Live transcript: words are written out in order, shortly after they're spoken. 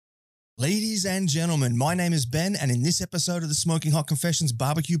Ladies and gentlemen, my name is Ben, and in this episode of the Smoking Hot Confessions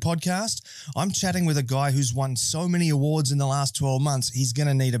BBQ podcast, I'm chatting with a guy who's won so many awards in the last 12 months, he's going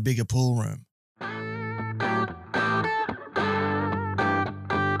to need a bigger pool room.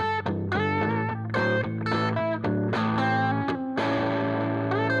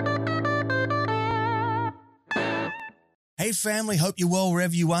 Hey family, hope you're well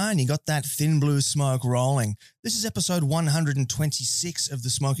wherever you are and you got that thin blue smoke rolling. This is episode 126 of the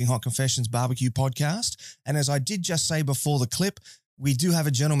Smoking Hot Confessions BBQ podcast. And as I did just say before the clip, we do have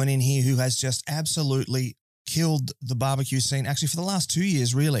a gentleman in here who has just absolutely killed the barbecue scene, actually for the last 2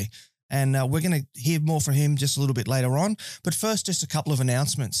 years, really. And we're going to hear more from him just a little bit later on. But first, just a couple of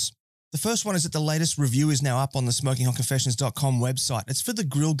announcements. The first one is that the latest review is now up on the SmokingHotConfessions.com website. It's for the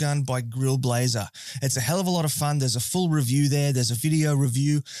Grill Gun by Grill Blazer. It's a hell of a lot of fun. There's a full review there. There's a video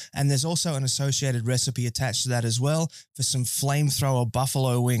review, and there's also an associated recipe attached to that as well for some flamethrower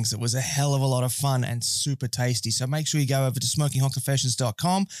buffalo wings. It was a hell of a lot of fun and super tasty. So make sure you go over to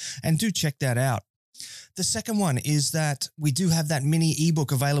SmokingHotConfessions.com and do check that out. The second one is that we do have that mini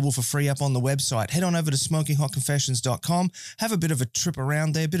ebook available for free up on the website. Head on over to SmokingHotConfessions.com, have a bit of a trip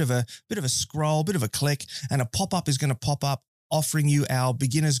around there, bit of a scroll, bit of a click, and a pop-up is going to pop up offering you our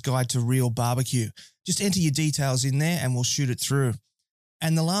beginner's guide to real barbecue. Just enter your details in there and we'll shoot it through.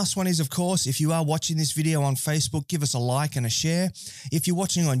 And the last one is, of course, if you are watching this video on Facebook, give us a like and a share. If you're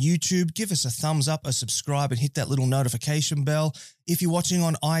watching on YouTube, give us a thumbs up, a subscribe, and hit that little notification bell. If you're watching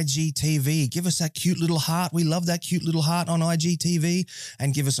on IGTV, give us that cute little heart. We love that cute little heart on IGTV,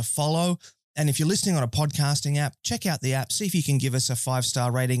 and give us a follow. And if you're listening on a podcasting app, check out the app. See if you can give us a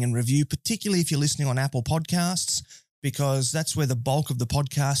 5-star rating and review, particularly if you're listening on Apple Podcasts, because that's where the bulk of the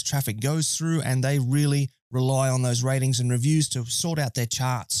podcast traffic goes through, and they really rely on those ratings and reviews to sort out their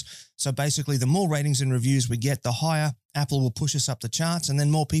charts. So basically, the more ratings and reviews we get, the higher Apple will push us up the charts, and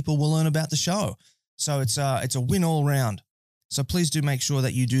then more people will learn about the show. So it's a win all round. So please do make sure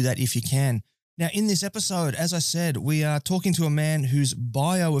that you do that if you can. Now, in this episode, as I said, we are talking to a man whose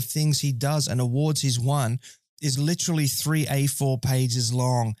bio of things he does and awards he's won is literally 3 A4 pages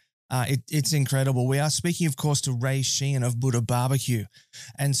long. It's incredible. We are speaking, of course, to Ray Sheehan of Buddha Barbecue.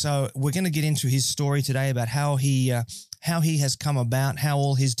 And so we're going to get into his story today about how he has come about, how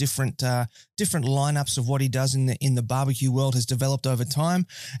all his different lineups of what he does in the barbecue world has developed over time.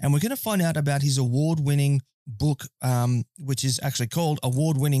 And we're going to find out about his award-winning book, which is actually called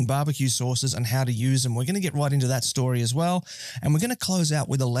Award-Winning Barbecue Sauces and How to Use Them. We're going to get right into that story as well. And we're going to close out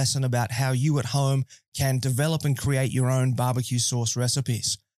with a lesson about how you at home can develop and create your own barbecue sauce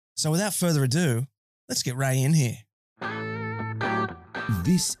recipes. So without further ado, let's get Ray in here.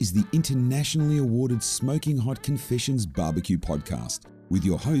 This is the internationally awarded Smoking Hot Confessions Barbecue Podcast with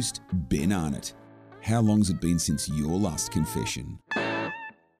your host, Ben Arnott. How long's it been since your last confession?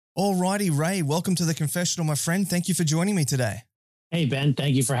 Alrighty, Ray, welcome to the confessional, my friend. Thank you for joining me today. Hey, Ben,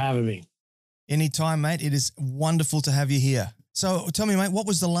 thank you for having me. Anytime, mate. It is wonderful to have you here. So tell me, mate, what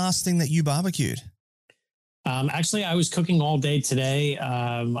was the last thing that you barbecued? Actually, I was cooking all day today.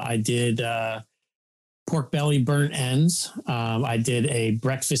 I did pork belly burnt ends. I did a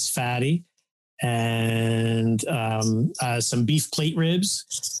breakfast fatty and some beef plate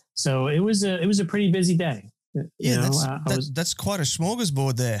ribs. So it was a pretty busy day. Yeah, that's quite a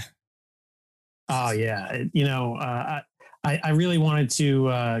smorgasbord there. Oh yeah, I really wanted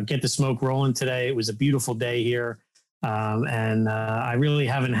to get the smoke rolling today. It was a beautiful day here, and I really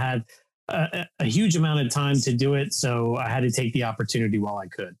haven't had a huge amount of time to do it. So I had to take the opportunity while I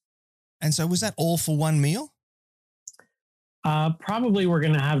could. And so was that all for one meal? Probably we're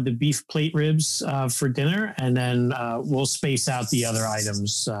going to have the beef plate ribs for dinner, and then we'll space out the other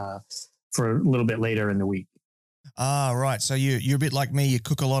items for a little bit later in the week. Ah, right. So you're a bit like me. You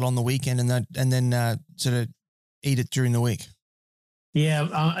cook a lot on the weekend and then sort of eat it during the week.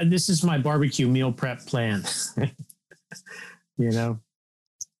 Yeah. This is my barbecue meal prep plan.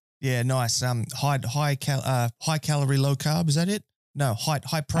 Yeah, nice. High calorie, low carb. Is that it? No,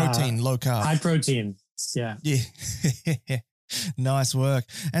 high protein, low carb. High protein. Yeah. Yeah. Nice work.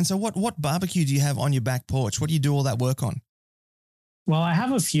 And so what barbecue do you have on your back porch? What do you do all that work on? Well, I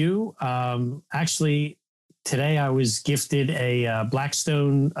have a few. Actually, today I was gifted a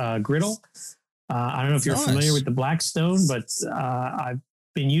Blackstone griddle. I don't know if you're familiar with the Blackstone, but I've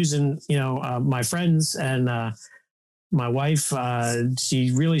been using, my friends and my wife,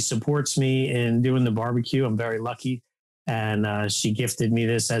 she really supports me in doing the barbecue. I'm very lucky. And she gifted me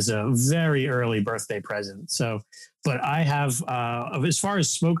this as a very early birthday present. So, but I have, as far as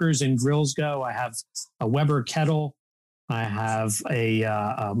smokers and grills go, I have a Weber kettle. I have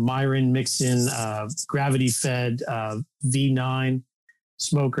a Myron Mixon gravity fed V9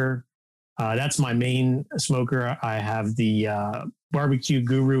 smoker. That's my main smoker. I have the Barbecue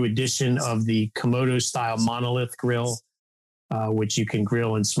Guru edition of the Komodo style monolith grill, which you can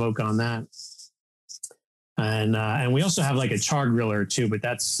grill and smoke on that. And we also have like a char griller too, but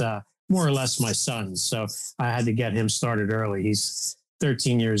that's more or less my son's. So I had to get him started early. He's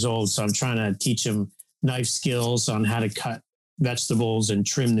 13 years old. So I'm trying to teach him knife skills on how to cut vegetables and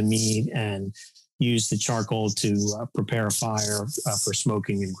trim the meat and use the charcoal to prepare a fire for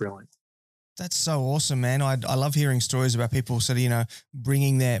smoking and grilling. That's so awesome, man. I love hearing stories about people sort of,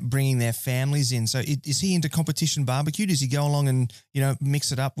 bringing their families in. So is he into competition barbecue? Does he go along and,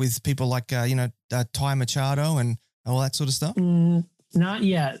 mix it up with people like, Ty Machado and all that sort of stuff? Not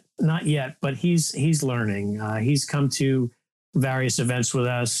yet, but he's learning. He's come to various events with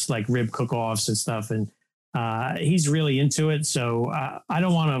us, like rib cook-offs and stuff. And he's really into it. So I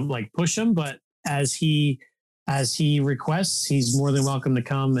don't want to like push him, but as he requests, he's more than welcome to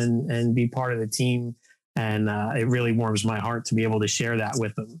come and be part of the team. And it really warms my heart to be able to share that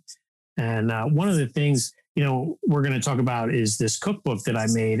with him. And one of the things, we're going to talk about is this cookbook that I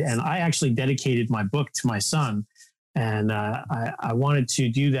made. And I actually dedicated my book to my son. And I wanted to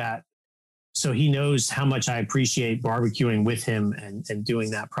do that so he knows how much I appreciate barbecuing with him and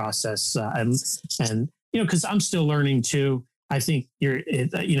doing that process. And because I'm still learning too. I think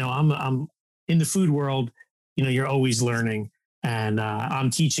I'm in the food world. You're always learning, and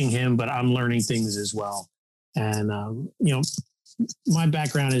I'm teaching him, but I'm learning things as well. And, my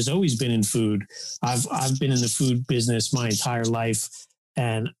background has always been in food. I've been in the food business my entire life.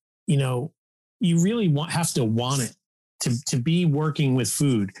 And, you really have to want it to be working with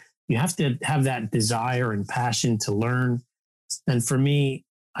food. You have to have that desire and passion to learn. And for me,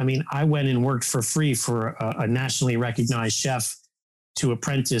 I went and worked for free for a nationally recognized chef to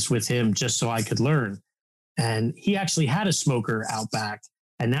apprentice with him just so I could learn. And he actually had a smoker out back.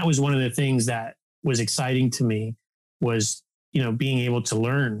 And that was one of the things that was exciting to me was, being able to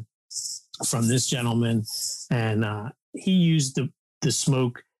learn from this gentleman. And he used the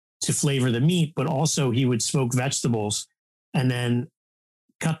smoke to flavor the meat, but also he would smoke vegetables and then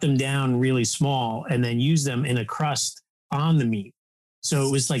cut them down really small and then use them in a crust on the meat. So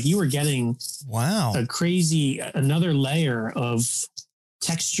it was like you were getting another layer of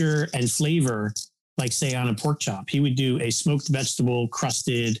texture and flavor, like say on a pork chop. He would do a smoked vegetable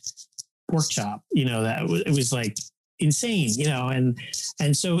crusted pork chop, it was like insane,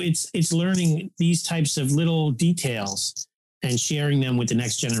 and so it's learning these types of little details and sharing them with the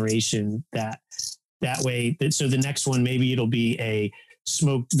next generation that way. So the next one, maybe it'll be a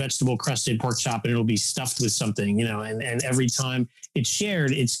smoked vegetable crusted pork chop and it'll be stuffed with something, and every time it's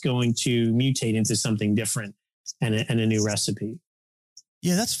shared, it's going to mutate into something different and a new recipe.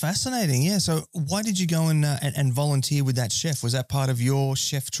 Yeah, that's fascinating. Yeah. So why did you go and volunteer with that chef? Was that part of your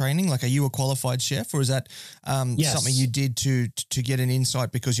chef training? Like, are you a qualified chef, or is that Yes. something you did to get an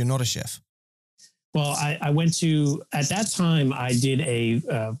insight because you're not a chef? Well, I went to, at that time, I did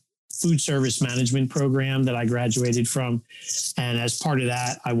a food service management program that I graduated from. And as part of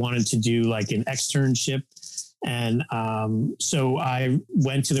that, I wanted to do like an externship. And so I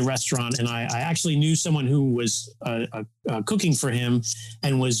went to the restaurant, and I actually knew someone who was cooking for him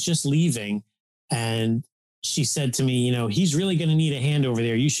and was just leaving. And she said to me, he's really going to need a hand over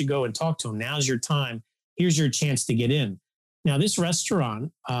there. You should go and talk to him. Now's your time. Here's your chance to get in. Now, this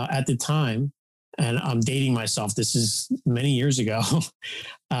restaurant at the time, and I'm dating myself, this is many years ago,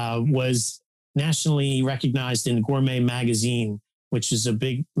 was nationally recognized in Gourmet Magazine, which is a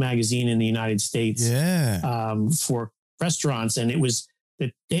big magazine in the United States for restaurants. And it was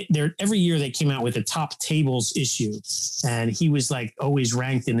every year they came out with a top tables issue. And he was like always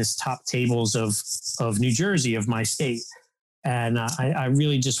ranked in this top tables of New Jersey, of my state. And I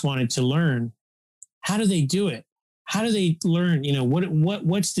really just wanted to learn, how do they do it? How do they learn,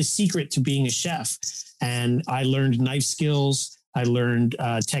 what's the secret to being a chef? And I learned knife skills. I learned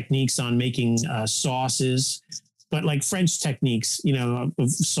techniques on making sauces, but like French techniques, of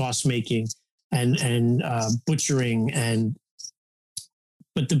sauce making and butchering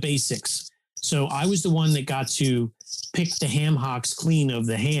but the basics. So I was the one that got to pick the ham hocks clean of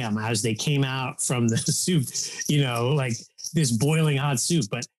the ham as they came out from the soup, like this boiling hot soup.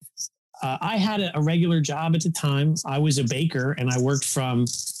 But I had a regular job at the time. I was a baker, and I worked from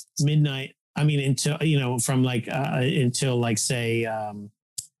midnight. Until, from like, until like say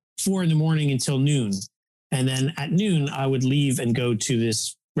 4 a.m. until noon. And then at noon, I would leave and go to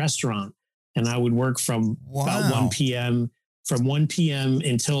this restaurant, and I would work from about 1 p.m. from 1 p.m.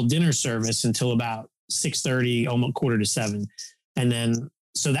 until dinner service until about 6:30, almost 6:45. And then,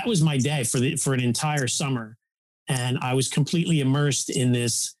 so that was my day for an entire summer. And I was completely immersed in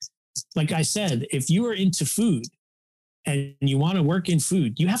this like I said, if you are into food and you want to work in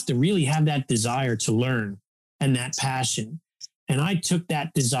food, you have to really have that desire to learn and that passion. And I took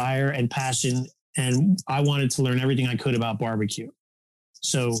that desire and passion, and I wanted to learn everything I could about barbecue.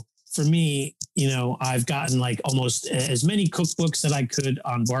 So for me, I've gotten like almost as many cookbooks that I could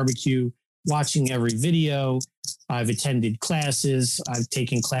on barbecue, watching every video. I've attended classes. I've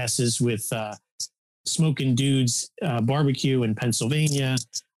taken classes with Smoking Dudes Barbecue in Pennsylvania.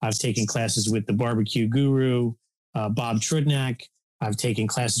 I've taken classes with the barbecue guru, Bob Trudnak. I've taken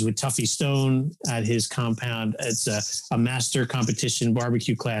classes with Tuffy Stone at his compound. It's a master competition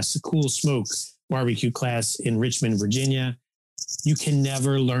barbecue class, a Cool Smoke barbecue class in Richmond, Virginia. You can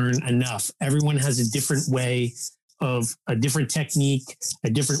never learn enough. Everyone has a different way of a different technique, a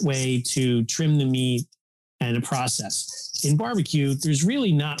different way to trim the meat and a process. In barbecue, there's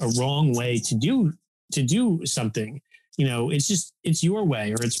really not a wrong way to do something. It's your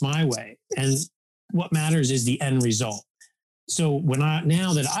way or it's my way. And what matters is the end result. So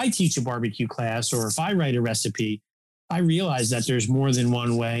now that I teach a barbecue class, or if I write a recipe, I realize that there's more than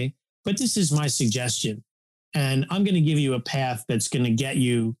one way, but this is my suggestion. And I'm going to give you a path that's going to get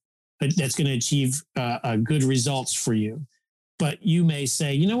you, that's going to achieve good results for you. But you may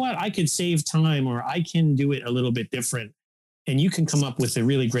say, you know what, I could save time, or I can do it a little bit different. And you can come up with a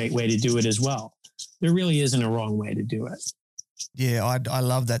really great way to do it as well. There really isn't a wrong way to do it. Yeah, I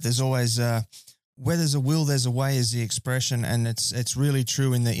love that. There's always where there's a will, there's a way is the expression, and it's really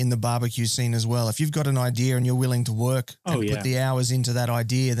true in the barbecue scene as well. If you've got an idea and you're willing to work and put the hours into that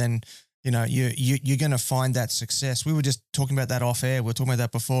idea, then you're going to find that success. We were just talking about that off air. We were talking about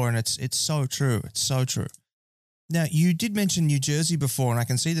that before, and it's so true. It's so true. Now, you did mention New Jersey before, and I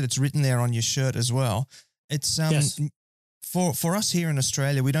can see that it's written there on your shirt as well. It's yes. For us here in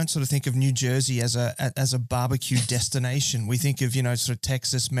Australia, we don't sort of think of New Jersey as a barbecue destination. We think of, sort of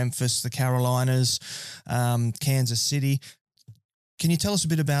Texas, Memphis, the Carolinas, Kansas City. Can you tell us a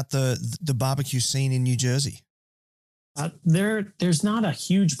bit about the barbecue scene in New Jersey? There's not a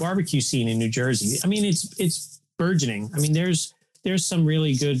huge barbecue scene in New Jersey. I mean, it's burgeoning. I mean, there's some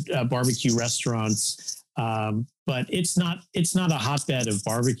really good barbecue restaurants, but it's not a hotbed of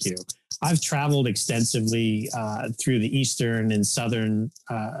barbecue. I've traveled extensively through the eastern and southern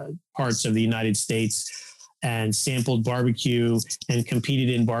parts of the United States and sampled barbecue and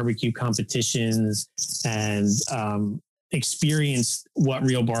competed in barbecue competitions and experienced what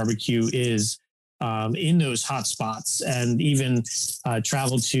real barbecue is in those hot spots, and even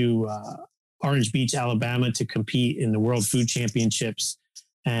traveled to Orange Beach, Alabama to compete in the World Food Championships.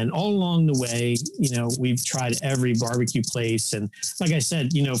 And all along the way, we've tried every barbecue place. And like I said,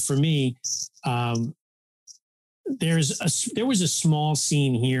 for me, there was a small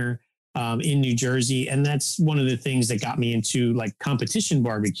scene here in New Jersey. And that's one of the things that got me into like competition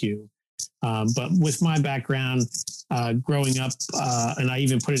barbecue. But with my background, growing up, and I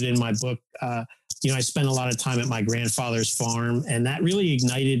even put it in my book, I spent a lot of time at my grandfather's farm, and that really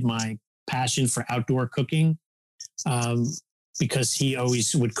ignited my passion for outdoor cooking. Because he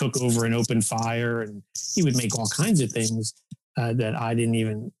always would cook over an open fire, and he would make all kinds of things that I didn't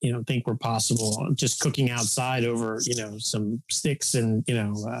even, think were possible. Just cooking outside over, some sticks and,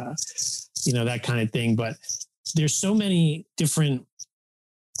 that kind of thing. But there's so many different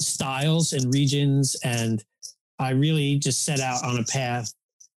styles and regions. And I really just set out on a path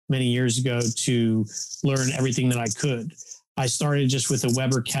many years ago to learn everything that I could. I started just with a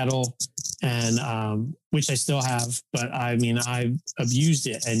Weber kettle, and which I still have, but I mean, I've abused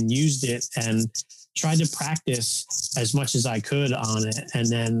it and used it and tried to practice as much as I could on it. And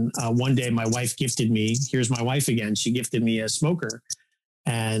then one day my wife gifted me, here's my wife again, she gifted me a smoker.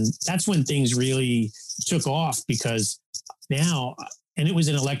 And that's when things really took off, because now, and it was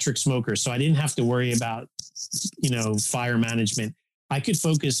an electric smoker, so I didn't have to worry about, fire management. I could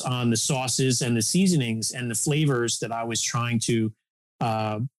focus on the sauces and the seasonings and the flavors that I was trying to,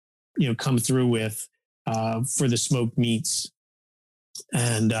 come through with for the smoked meats.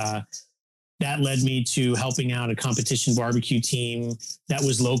 And that led me to helping out a competition barbecue team that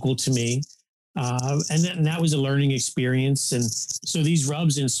was local to me. And that was a learning experience. And so these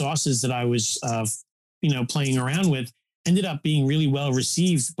rubs and sauces that I was, playing around with ended up being really well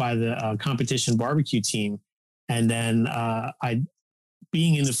received by the competition barbecue team. And then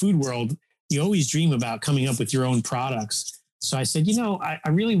being in the food world, you always dream about coming up with your own products. So I said, I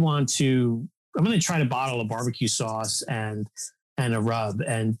really I'm going to try to bottle a barbecue sauce and a rub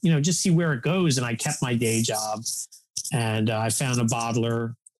and, just see where it goes. And I kept my day job and I found a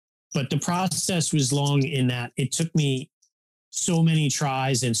bottler, but the process was long in that it took me so many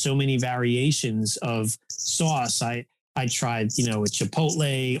tries and so many variations of sauce. I tried, a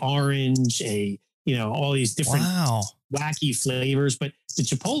Chipotle orange, all these different wacky flavors. But the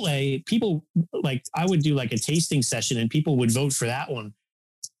Chipotle, people I would do like a tasting session and people would vote for that one.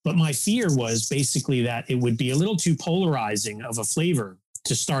 But my fear was basically that it would be a little too polarizing of a flavor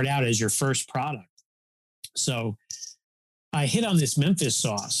to start out as your first product. So I hit on this Memphis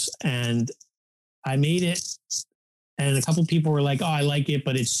sauce and I made it. And a couple people were like, "Oh, I like it,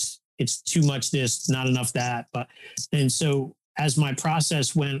 but it's too much this, not enough that." And so as my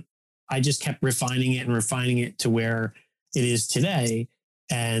process went, I just kept refining it to where it is today.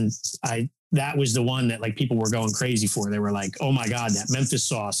 And that was the one that like people were going crazy for. They were like, "Oh my God, that Memphis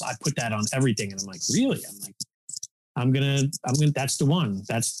sauce, I put that on everything." And I'm like, "Really?" I'm like, I'm gonna, that's the one.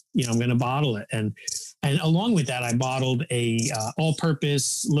 That's, I'm going to bottle it. And along with that, I bottled a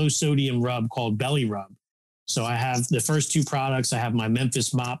all-purpose low sodium rub called Belly Rub. So I have the first two products. I have my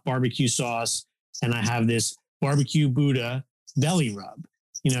Memphis Mop barbecue sauce, and I have this BBQ Buddha Belly Rub.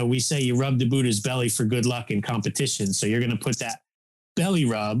 We say you rub the Buddha's belly for good luck in competition. So you're going to put that Belly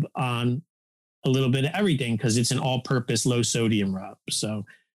Rub on a little bit of everything because it's an all-purpose low sodium rub. So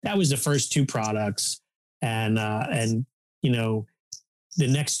that was the first two products. And the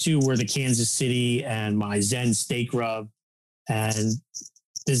next two were the Kansas City and my Zen steak rub. And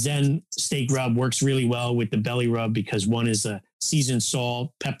the Zen steak rub works really well with the Belly Rub because one is a seasoned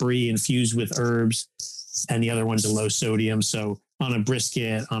salt, peppery, infused with herbs, and the other one's a low sodium. So on a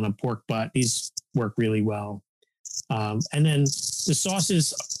brisket, on a pork butt, these work really well. And then the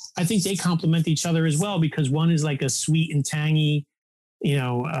sauces, I think they complement each other as well because one is like a sweet and tangy,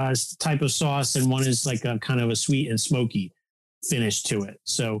 type of sauce, and one is like a kind of a sweet and smoky finish to it.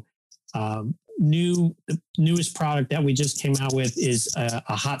 So the newest product that we just came out with is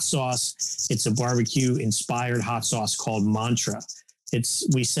a hot sauce. It's a barbecue inspired hot sauce called Mantra.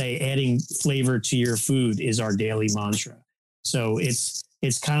 We say adding flavor to your food is our daily mantra. So it's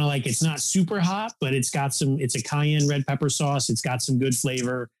kind of like, it's not super hot, but it's a cayenne red pepper sauce. It's got some good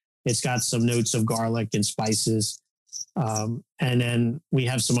flavor. It's got some notes of garlic and spices. And then we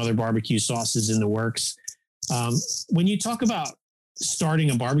have some other barbecue sauces in the works. When you talk about starting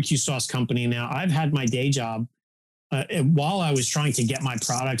a barbecue sauce company now, I've had my day job while I was trying to get my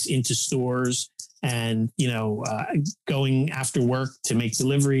products into stores and, going after work to make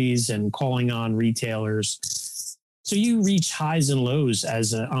deliveries and calling on retailers. So you reach highs and lows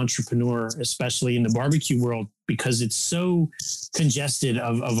as an entrepreneur, especially in the barbecue world, because it's so congested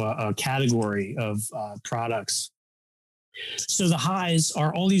of a category of products. So the highs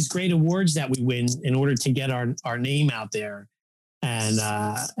are all these great awards that we win in order to get our name out there and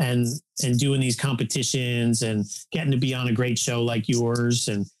doing these competitions and getting to be on a great show like yours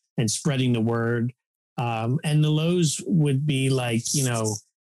and spreading the word. And the lows would be like,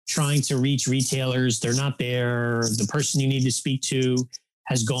 trying to reach retailers. They're not there. The person you need to speak to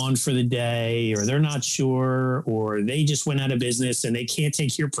has gone for the day, or they're not sure, or they just went out of business and they can't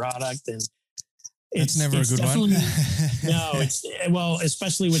take your product. And it's never a good one. No,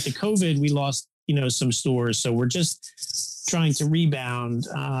 especially with the COVID, we lost, some stores. So we're just trying to rebound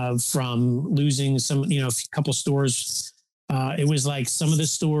from losing some, a couple stores. It was like some of the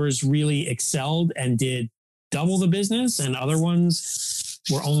stores really excelled and did double the business, and other ones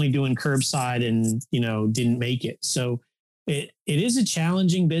were only doing curbside and, didn't make it. So it is a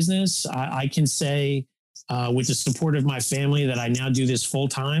challenging business. I can say with the support of my family that I now do this full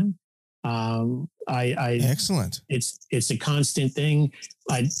time. Excellent. It's a constant thing.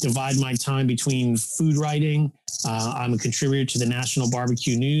 I divide my time between food writing. I'm a contributor to the National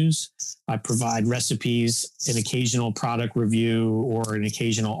Barbecue News. I provide recipes, an occasional product review, or an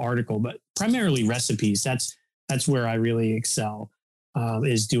occasional article, but primarily recipes. That's where I really excel,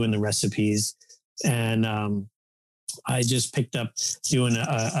 is doing the recipes. And I just picked up doing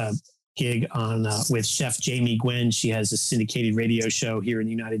a gig on with Chef Jamie Gwen. She has a syndicated radio show here in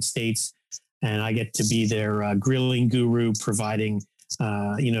the United States, and I get to be their grilling guru, providing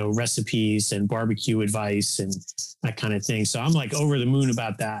recipes and barbecue advice and that kind of thing. So I'm like over the moon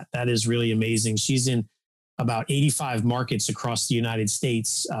about that. That is really amazing. She's in about 85 markets across the United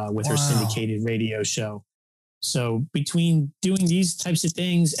States with her syndicated radio show. So between doing these types of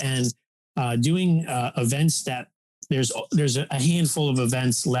things and doing events that there's a handful of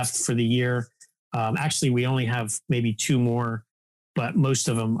events left for the year. Actually, we only have maybe 2 more, but most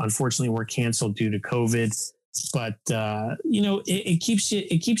of them, unfortunately, were canceled due to COVID. But it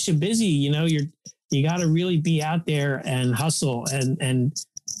keeps you busy. You got to really be out there and hustle. And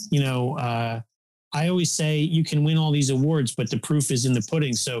I always say you can win all these awards, but the proof is in the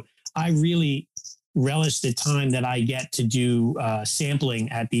pudding. So I really relish the time that I get to do sampling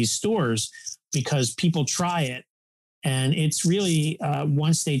at these stores, because people try it And it's really,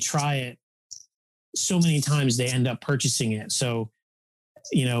 once they try it so many times, they end up purchasing it. So,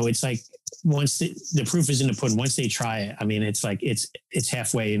 it's like once the proof is in the pudding, once they try it, I mean, it's like, it's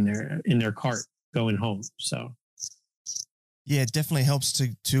halfway in their cart going home. So. Yeah, it definitely helps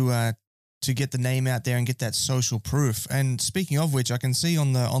to get the name out there and get that social proof. And speaking of which, I can see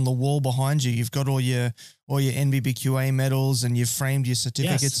on the wall behind you, you've got all your NBBQA medals, and you've framed your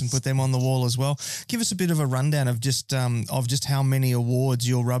certificates and put them on the wall as well. Give us a bit of a rundown of just how many awards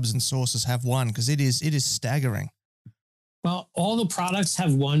your rubs and sauces have won, because it is staggering. Well, all the products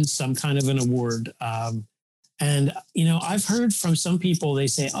have won some kind of an award. And I've heard from some people, they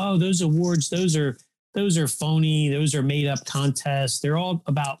say, oh, those awards, those are phony. Those are made up contests. They're all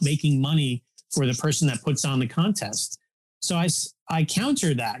about making money for the person that puts on the contest. So I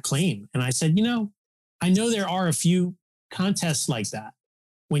countered that claim, and I said, I know there are a few contests like that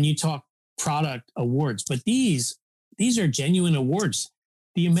when you talk product awards, but these are genuine awards.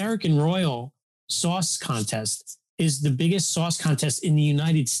 The American Royal Sauce Contest is the biggest sauce contest in the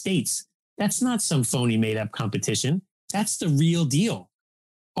United States. That's not some phony made up competition. That's the real deal.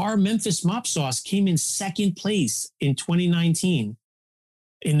 Our Memphis Mop Sauce came in second place in 2019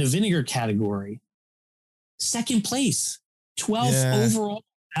 in the vinegar category. Second place, 12th overall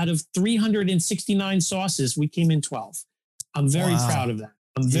out of 369 sauces. We came in 12th. I'm very proud of that.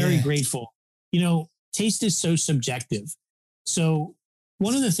 I'm very grateful. Taste is so subjective. So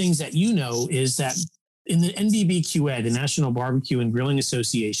one of the things that is that in the NBBQA, the National Barbecue and Grilling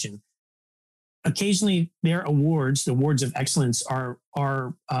Association, occasionally their awards, the awards of excellence, are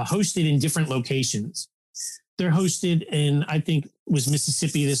hosted in different locations. They're hosted in, I think, was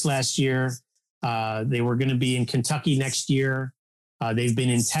Mississippi this last year. They were going to be in Kentucky next year. They've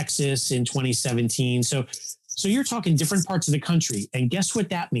been in Texas in 2017. So you're talking different parts of the country. And guess what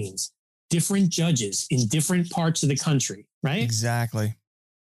that means? Different judges in different parts of the country, right? Exactly.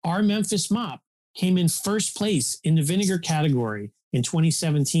 Our Memphis Mop came in first place in the vinegar category in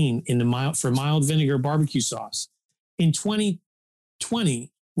 2017 in the mild vinegar barbecue sauce. In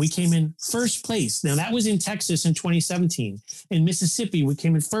 2020, we came in first place. Now that was in Texas in 2017. In Mississippi, we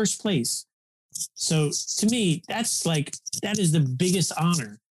came in first place. So to me, that is the biggest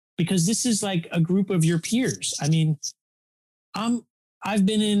honor, because this is like a group of your peers. I mean, I've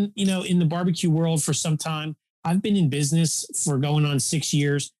been in the barbecue world for some time. I've been in business for going on 6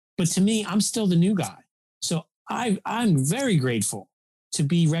 years, but to me, I'm still the new guy. So I'm very grateful to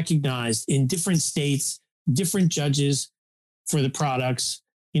be recognized in different states, different judges for the products.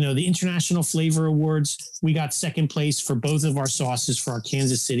 The International Flavor Awards, we got second place for both of our sauces, for our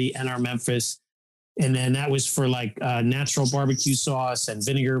Kansas City and our Memphis. And then that was for natural barbecue sauce and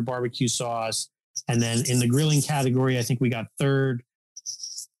vinegar barbecue sauce. And then in the grilling category, I think we got third.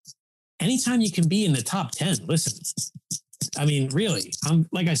 Anytime you can be in the top 10, listen, I mean, really, I'm,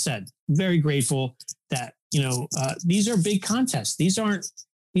 like I said, very grateful that, these are big contests. These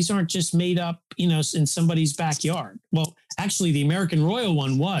aren't just made up, in somebody's backyard. Well, actually, the American Royal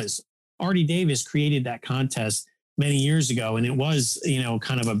one was. Artie Davis created that contest many years ago, and it was,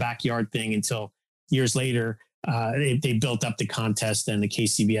 kind of a backyard thing until years later, they built up the contest, and the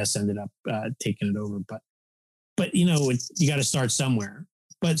KCBS ended up taking it over. But you got to start somewhere.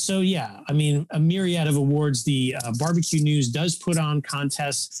 But so, yeah, I mean, a myriad of awards. The Barbecue News does put on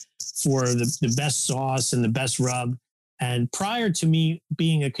contests for the best sauce and the best rub. And prior to me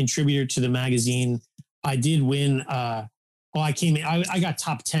being a contributor to the magazine, I did win. I got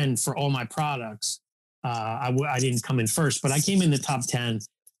top 10 for all my products. I didn't come in first, but I came in the top 10.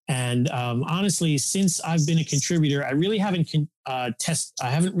 And honestly, since I've been a contributor, I really haven't I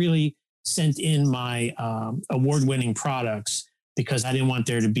haven't really sent in my award-winning products, because I didn't want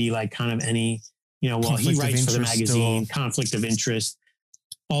there to be kind of any, he writes for the magazine, conflict of interest.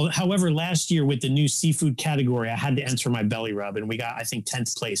 Well, however, last year with the new seafood category, I had to enter my belly rub, and we got, I think,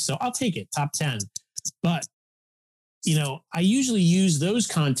 10th place. So I'll take it, top 10. But, I usually use those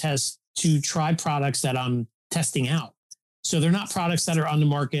contests to try products that I'm testing out. So they're not products that are on the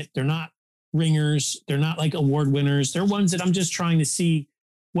market. They're not ringers. They're not like award winners. They're ones that I'm just trying to see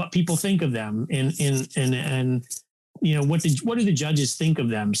what people think of them and what do the judges think of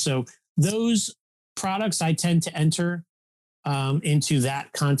them? So those products I tend to enter into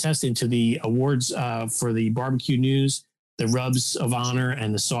that contest, into the awards for the Barbecue News, the rubs of honor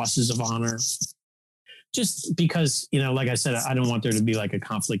and the sauces of honor. Just because, like I said, I don't want there to be like a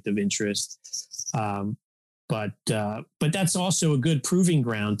conflict of interest. But that's also a good proving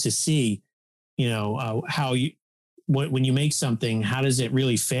ground to see, how when you make something, how does it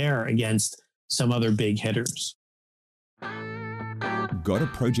really fare against some other big hitters? Got a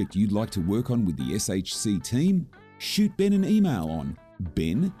project you'd like to work on with the SHC team? shoot Ben an email on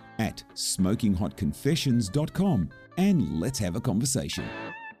ben@smokinghotconfessions.com and let's have a conversation.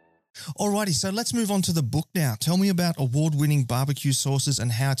 Alrighty, so let's move on to the book now. Tell me about award-winning barbecue sauces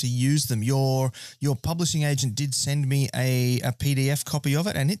and how to use them. Your publishing agent did send me a PDF copy of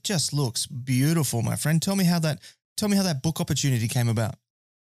it, and it just looks beautiful, my friend. Tell me how that book opportunity came about.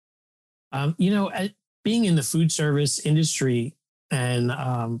 Being in the food service industry, and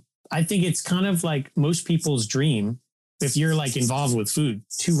I think it's kind of like most people's dream, if you're like involved with food,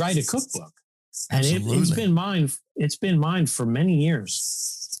 to write a cookbook. Absolutely. And it's been mine. It's been mine for many years.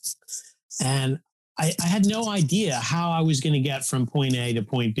 And I had no idea how I was going to get from point A to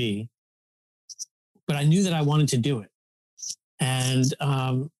point B, but I knew that I wanted to do it. And,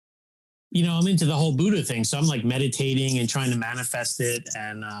 I'm into the whole Buddha thing. So I'm like meditating and trying to manifest it.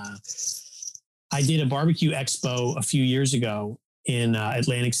 And I did a barbecue expo a few years ago in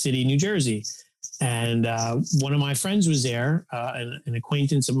Atlantic City, New Jersey. And one of my friends was there, an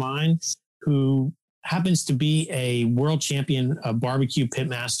acquaintance of mine who happens to be a world champion barbecue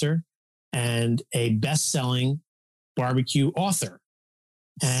pitmaster and a best-selling barbecue author.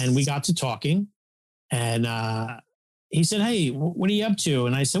 And we got to talking, and he said, "Hey, what are you up to?"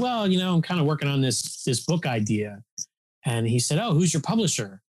 And I said, "Well, I'm kind of working on this book idea." And he said, "Oh, who's your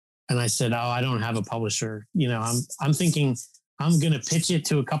publisher?" And I said, "Oh, I don't have a publisher. I'm thinking I'm going to pitch it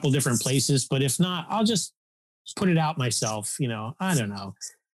to a couple different places, but if not, I'll just put it out myself. I don't know."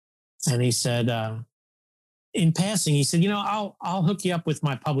 And he said, in passing, he said, I'll hook you up with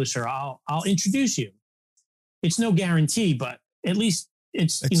my publisher. I'll introduce you. It's no guarantee, but at least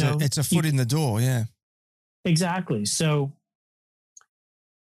it's a foot in the door. Yeah, exactly. So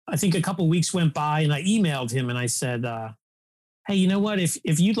I think a couple of weeks went by and I emailed him and I said, "Hey, you know what?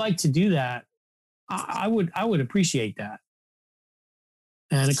 If you'd like to do that, I would appreciate that."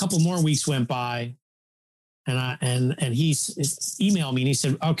 And a couple more weeks went by, and he emailed me and he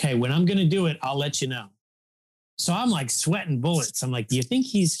said, "Okay, when I'm going to do it, I'll let you know." So I'm like sweating bullets. I'm like, "Do you think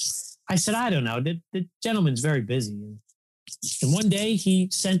I said, "I don't know. The gentleman's very busy." And one day he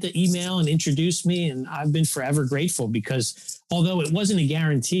sent the email and introduced me, and I've been forever grateful because although it wasn't a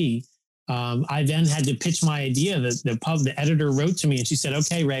guarantee, I then had to pitch my idea. The editor wrote to me and she said,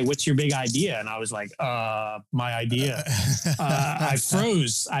 "Okay, Ray, what's your big idea?" And I was like, my idea. I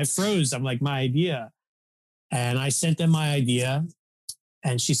froze. I'm like, my idea. And I sent them my idea.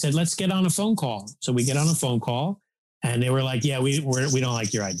 And she said, "Let's get on a phone call." So we get on a phone call and they were like, "Yeah, we don't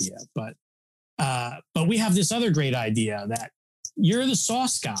like your idea, but we have this other great idea that you're the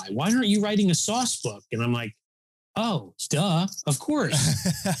sauce guy. Why aren't you writing a sauce book?" And I'm like, "Oh, duh, of course."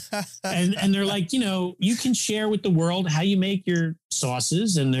 and they're like, "You can share with the world how you make your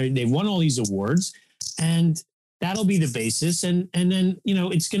sauces." And they've won all these awards, and that'll be the basis. And then,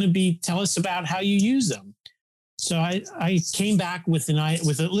 it's going to be, tell us about how you use them. So I came back with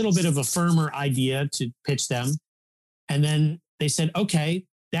a little bit of a firmer idea to pitch them. And then they said, "Okay,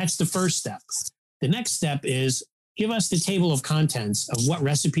 that's the first step. The next step is give us the table of contents of what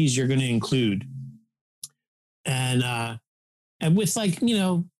recipes you're going to include." And with 3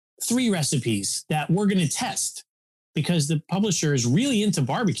 recipes that we're going to test because the publisher is really into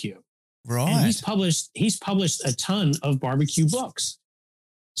barbecue. Right. And he's published a ton of barbecue books.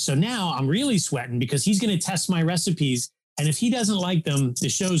 So now I'm really sweating because he's going to test my recipes. And if he doesn't like them, the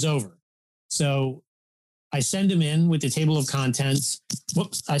show's over. So I send him in with the table of contents.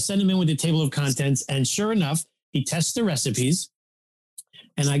 And sure enough, he tests the recipes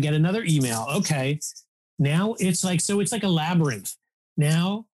and I get another email. Okay. Now it's like a labyrinth.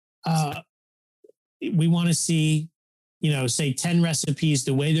 Now we want to see, say 10 recipes,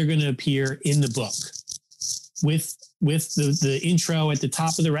 the way they're going to appear in the book with the intro at the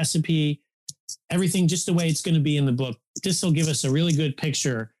top of the recipe, everything just the way it's going to be in the book. This will give us a really good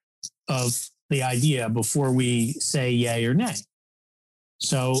picture of the idea before we say yay or nay.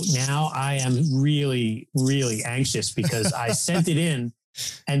 So now I am really, really anxious because I sent it in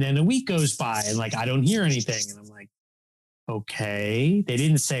and then a week goes by and I don't hear anything. And I'm like, okay, they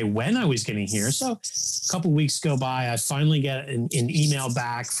didn't say when I was going to hear. So a couple of weeks go by. I finally get an email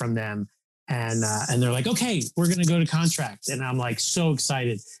back from them. And they're like, "Okay, we're going to go to contract." And I'm like, so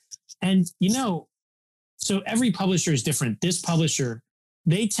excited. And, so every publisher is different. This publisher,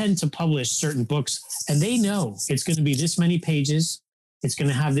 they tend to publish certain books and they know it's going to be this many pages. It's going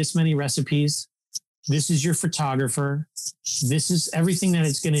to have this many recipes. This is your photographer. This is everything that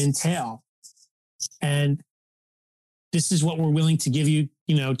it's going to entail. And this is what we're willing to give you,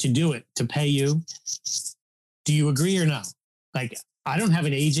 to do it, to pay you. Do you agree or no? I don't have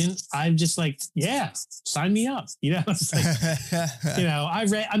an agent. I'm just like, yeah, sign me up. It's like,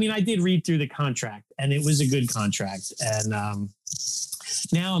 I did read through the contract and it was a good contract. And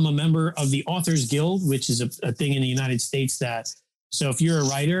now I'm a member of the Authors Guild, which is a thing in the United States so if you're a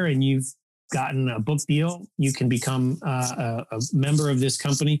writer and you've gotten a book deal, you can become a member of this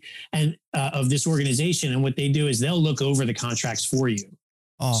company and of this organization. And what they do is they'll look over the contracts for you.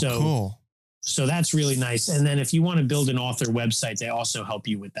 Oh, cool. So that's really nice. And then if you want to build an author website, they also help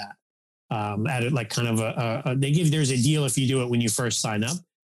you with that. At it, like kind of there's a deal if you do it when you first sign up,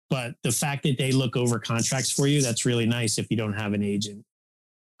 but the fact that they look over contracts for you, that's really nice if you don't have an agent.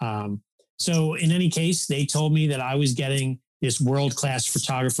 So in any case, they told me that I was getting this world-class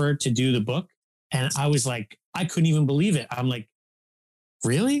photographer to do the book. And I was like, I couldn't even believe it. I'm like,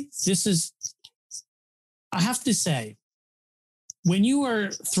 really? I have to say, when you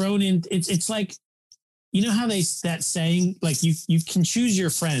are thrown in, it's like, you know how that saying, like you can choose your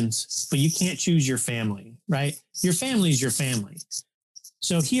friends, but you can't choose your family, right? Your family is your family.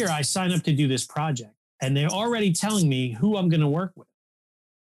 So here I sign up to do this project and they're already telling me who I'm going to work with.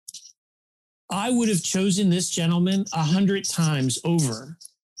 I would have chosen this gentleman 100 times over.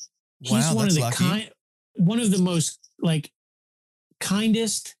 He's one of the most like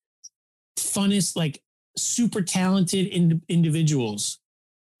kindest, funnest, like super talented individuals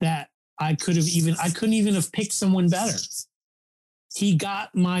that I couldn't even have picked someone better. He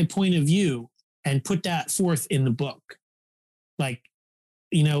got my point of view and put that forth in the book. Like,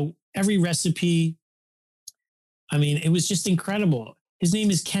 every recipe. I mean, it was just incredible. His name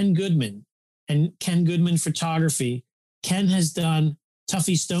is Ken Goodman and Ken Goodman Photography. Ken has done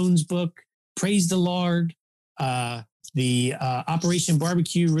Tuffy Stone's book, Praise the Lord, the Operation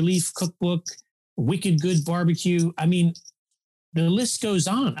Barbecue Relief Cookbook, Wicked Good Barbecue. I mean, the list goes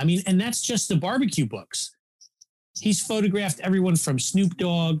on. I mean, and that's just the barbecue books. He's photographed everyone from Snoop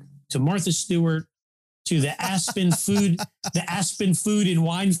Dogg to Martha Stewart to the Aspen Food and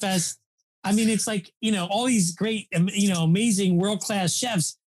Wine Fest. I mean, it's like, all these great, amazing world-class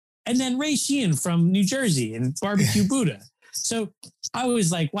chefs. And then Ray Sheehan from New Jersey and BBQ Buddha. So I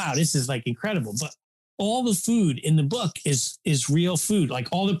was like, wow, this is like incredible. But all the food in the book is real food. Like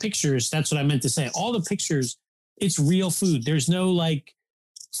all the pictures, that's what I meant to say. All the pictures, it's real food. There's no like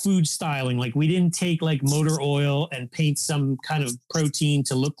food styling. Like we didn't take like motor oil and paint some kind of protein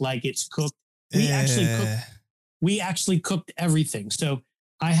to look like it's cooked. We actually cooked everything. So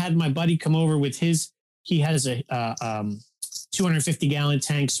I had my buddy come over with he has a 250-gallon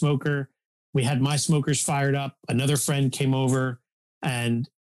tank smoker. We had my smokers fired up. Another friend came over and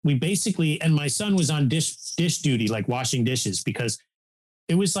we basically, and my son was on dish duty, like washing dishes, because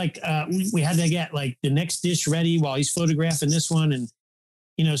it was like, we had to get like the next dish ready while he's photographing this one. And,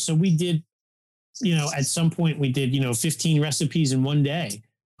 so we did, at some point we did, 15 recipes in one day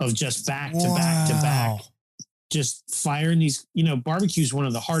of just back to back to back, just firing these, barbecue is one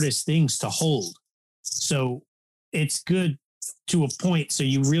of the hardest things to hold. So it's good to a point. So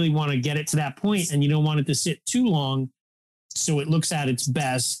you really want to get it to that point and you don't want it to sit too long so it looks at its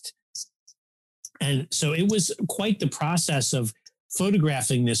best. And so it was quite the process of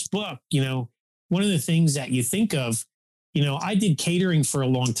photographing this book. One of the things that you think of, I did catering for a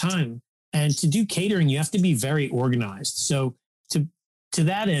long time, and to do catering, you have to be very organized. So to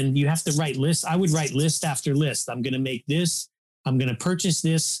that end, you have to write lists. I would write list after list. I'm going to make this. I'm going to purchase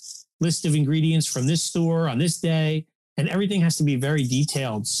this list of ingredients from this store on this day. And everything has to be very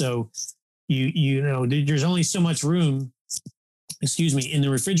detailed. So, there's only so much room, in the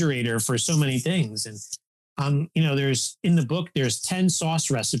refrigerator for so many things. And, there's in the book, there's 10 sauce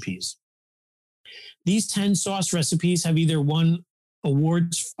recipes. These 10 sauce recipes have either won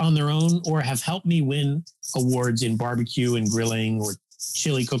awards on their own or have helped me win awards in barbecue and grilling or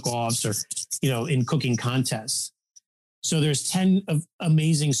chili cook-offs or, in cooking contests. So there's 10 of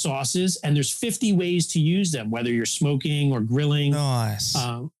amazing sauces and there's 50 ways to use them, whether you're smoking or grilling. Nice.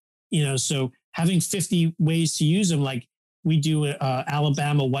 So having 50 ways to use them, like we do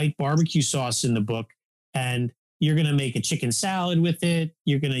Alabama white barbecue sauce in the book, and you're going to make a chicken salad with it.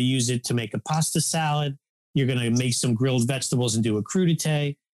 You're going to use it to make a pasta salad. You're going to make some grilled vegetables and do a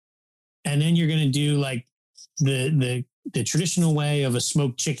crudité. And then you're going to do like the traditional way of a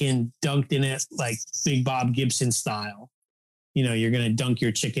smoked chicken dunked in it, like Big Bob Gibson style. You're going to dunk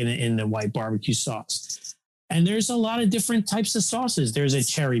your chicken in the white barbecue sauce. And there's a lot of different types of sauces. There's a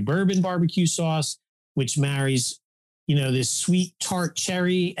cherry bourbon barbecue sauce, which marries, this sweet tart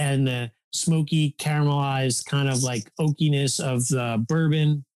cherry and the smoky caramelized kind of like oakiness of the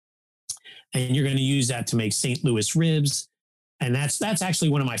bourbon. And you're going to use that to make St. Louis ribs. And that's actually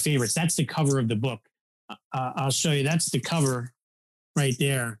one of my favorites. That's the cover of the book. I'll show you. That's the cover right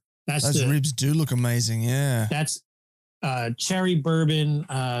there. Those ribs do look amazing. Yeah. That's cherry bourbon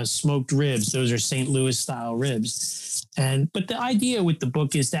smoked ribs. Those are St. Louis style ribs. But the idea with the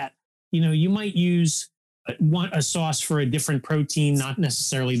book is that, you might use a sauce for a different protein, not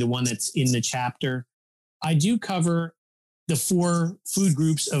necessarily the one that's in the chapter. I do cover the 4 food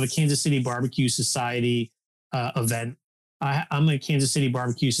groups of a Kansas City Barbecue Society event. I'm a Kansas City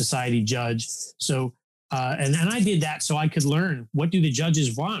Barbecue Society judge. So, and I did that so I could learn, what do the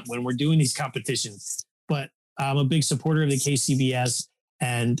judges want when we're doing these competitions? But I'm a big supporter of the KCBS.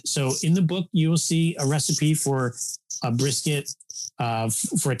 And so in the book, you will see a recipe for a brisket,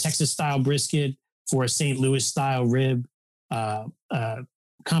 for a Texas style brisket, for a St. Louis style rib,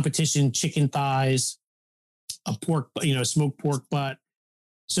 competition chicken thighs, a pork, smoked pork butt.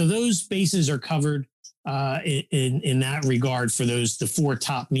 So those bases are covered in that regard for the 4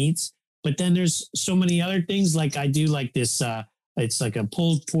 top meats. But then there's so many other things, like I do like this. It's like a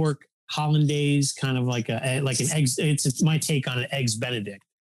pulled pork hollandaise, kind of like an eggs. It's my take on an eggs Benedict,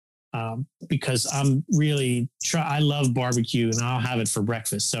 because I'm really I love barbecue and I'll have it for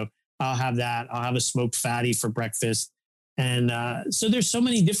breakfast. So I'll have that. I'll have a smoked fatty for breakfast. And so there's so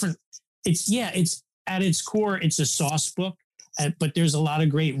many different. It's at its core, it's a sauce book, but there's a lot of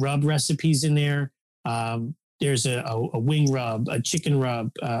great rub recipes in there. There's a wing rub, a chicken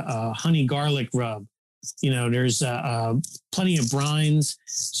rub, a honey garlic rub. There's plenty of brines.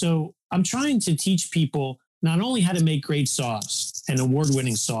 So I'm trying to teach people not only how to make great sauce and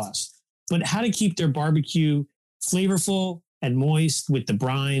award-winning sauce, but how to keep their barbecue flavorful and moist with the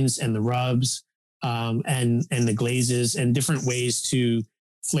brines and the rubs, and the glazes and different ways to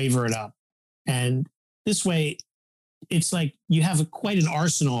flavor it up. And this way, it's like you have quite an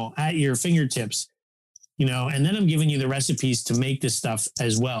arsenal at your fingertips, and then I'm giving you the recipes to make this stuff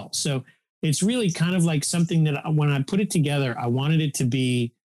as well. So it's really kind of like something that when I put it together, I wanted it to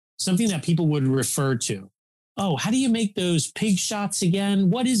be something that people would refer to. Oh, how do you make those pig shots again?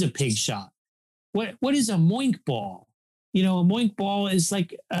 What is a pig shot? What is a moink ball? A moink ball is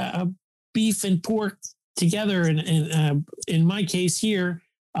like a beef and pork together. And in my case here,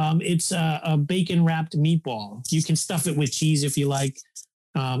 it's a bacon wrapped meatball. You can stuff it with cheese if you like.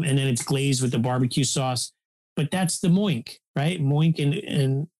 And then it's glazed with the barbecue sauce, but that's the moink, right? Moink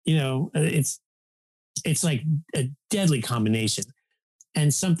and it's like a deadly combination.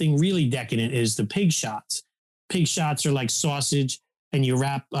 And something really decadent is the pig shots. Pig shots are like sausage, and you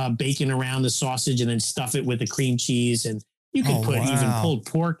wrap bacon around the sausage and then stuff it with the cream cheese. And you can put even pulled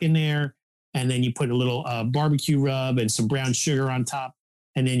pork in there. And then you put a little barbecue rub and some brown sugar on top,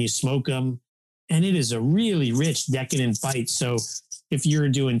 and then you smoke them. And it is a really rich, decadent bite. So if you're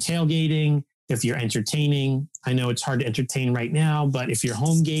doing tailgating, if you're entertaining, I know it's hard to entertain right now, but if you're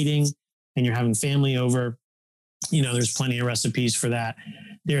home gating and you're having family over, there's plenty of recipes for that.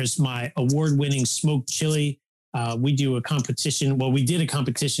 There's my award-winning smoked chili. We do a competition. Well, we did a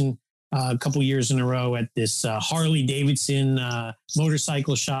competition a couple years in a row at this Harley Davidson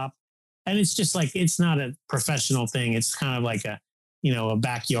motorcycle shop. And it's just like, it's not a professional thing. It's kind of like a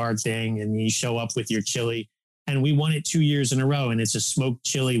backyard thing. And you show up with your chili. And we won it 2 years in a row. And it's a smoked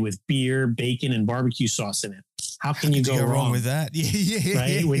chili with beer, bacon, and barbecue sauce in it. How can you go wrong with that?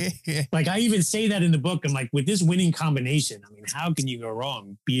 Right? Like I even say that in the book. I'm like, with this winning combination, I mean, how can you go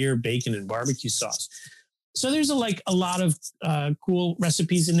wrong? Beer, bacon, and barbecue sauce. So there's a lot of cool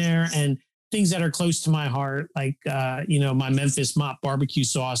recipes in there and things that are close to my heart, like, my Memphis Mop barbecue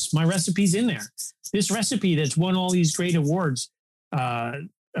sauce. My recipe's in there. This recipe that's won all these great awards, a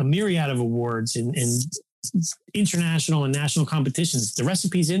myriad of awards in international and national competitions. The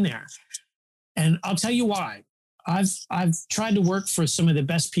recipe's in there. And I'll tell you why. I've tried to work for some of the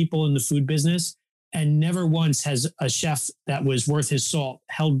best people in the food business, and never once has a chef that was worth his salt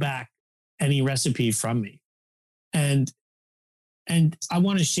held back any recipe from me. And I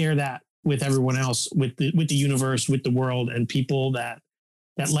want to share that with everyone else, with the universe, with the world, and people that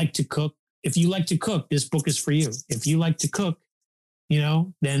like to cook. If you like to cook, this book is for you. If you like to cook,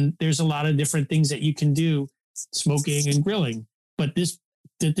 then there's a lot of different things that you can do, smoking and grilling. But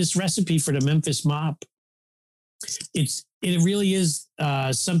this recipe for the Memphis Mop, it really is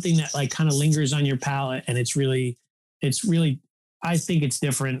something that like kind of lingers on your palate, and it's really, I think it's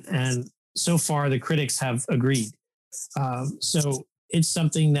different. And so far the critics have agreed. So it's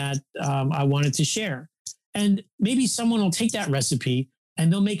something that I wanted to share. And maybe someone will take that recipe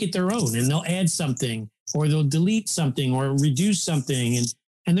and they'll make it their own, and they'll add something, or they'll delete something or reduce something,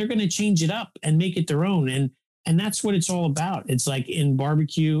 and they're going to change it up and make it their own. And that's what it's all about. It's like in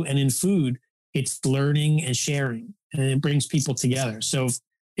barbecue and in food, it's learning and sharing, and it brings people together. So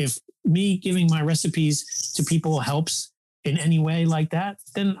if me giving my recipes to people helps in any way like that,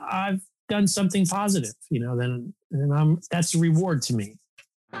 then I've done something positive, then that's a reward to me.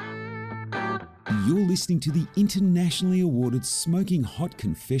 You're listening to the internationally awarded Smoking Hot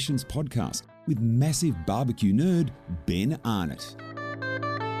Confessions podcast with massive barbecue nerd Ben Arnott.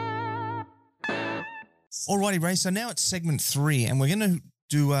 Alrighty, Ray. So now it's segment 3, and we're going to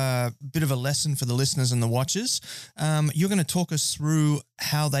do a bit of a lesson for the listeners and the watchers. You're going to talk us through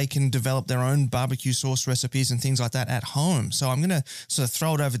how they can develop their own barbecue sauce recipes and things like that at home. So I'm going to sort of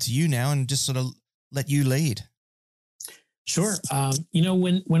throw it over to you now and just sort of let you lead. Sure.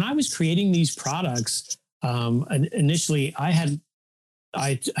 When I was creating these products, initially I had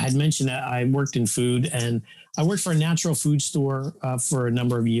mentioned that I worked in food, and I worked for a natural food store for a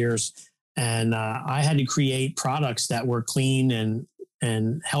number of years. And I had to create products that were clean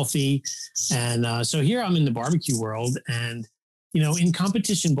and healthy. And so here I'm in the barbecue world, and, in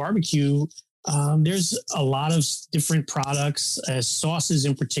competition barbecue, there's a lot of different products, sauces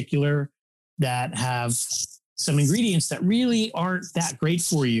in particular, that have some ingredients that really aren't that great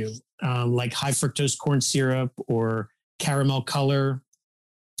for you, like high fructose corn syrup or caramel color,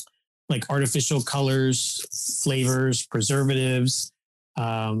 like artificial colors, flavors, preservatives,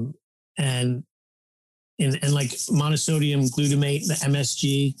 and like monosodium glutamate, the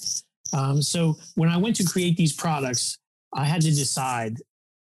MSG. So when I went to create these products, I had to decide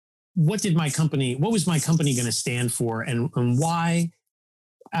what was my company going to stand for, and why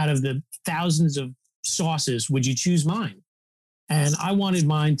out of the thousands of sauces would you choose mine? And I wanted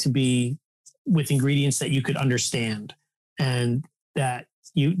mine to be with ingredients that you could understand and that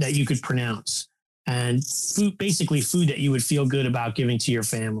you could pronounce, and food that you would feel good about giving to your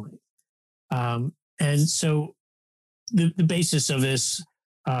family. And so the basis of this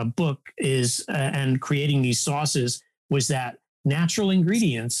book is, and creating these sauces, was that natural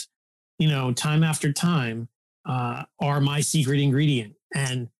ingredients, time after time, are my secret ingredient.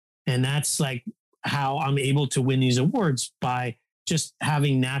 And that's like how I'm able to win these awards, by just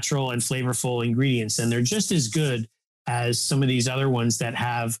having natural and flavorful ingredients. And they're just as good as some of these other ones that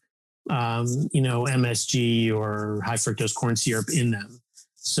have, MSG or high fructose corn syrup in them.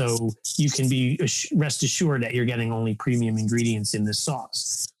 So you can be rest assured that you're getting only premium ingredients in this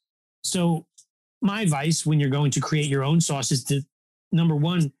sauce. So my advice when you're going to create your own sauce is to, number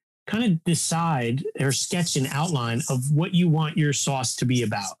one, kind of decide or sketch an outline of what you want your sauce to be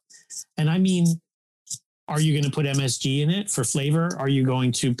about. And I mean, are you going to put MSG in it for flavor? Are you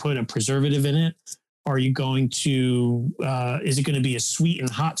going to put a preservative in it? Are you going to, is it going to be a sweet and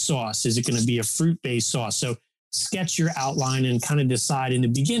hot sauce? Is it going to be a fruit-based sauce? So sketch your outline and kind of decide in the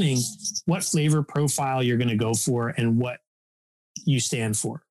beginning what flavor profile you're going to go for and what you stand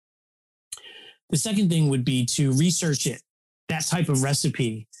for. The second thing would be to research that type of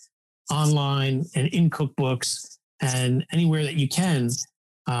recipe online and in cookbooks and anywhere that you can.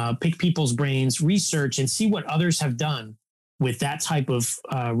 Pick people's brains, research, and see what others have done with that type of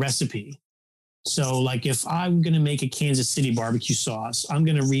recipe. So like if I'm going to make a Kansas City barbecue sauce, I'm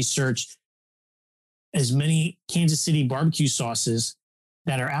going to research as many Kansas City barbecue sauces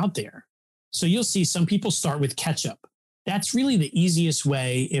that are out there. So you'll see some people start with ketchup. That's really the easiest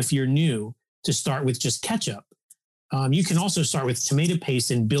way, if you're new, to start with just ketchup. You can also start with tomato paste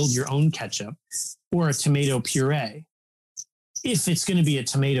and build your own ketchup, or a tomato puree. If it's going to be a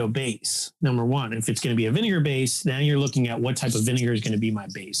tomato base, number one. If it's going to be a vinegar base, then you're looking at what type of vinegar is going to be my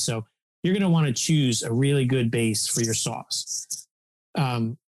base. So you're going to want to choose a really good base for your sauce.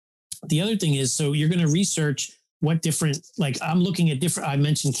 The other thing is, so you're going to research what different, like I'm looking at different, I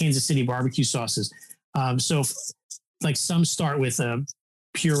mentioned Kansas City barbecue sauces. Like some start with a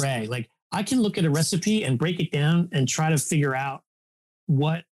puree. Like I can look at a recipe and break it down and try to figure out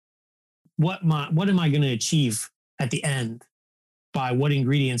what am I going to achieve at the end by what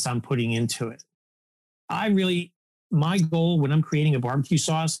ingredients I'm putting into it. My goal when I'm creating a barbecue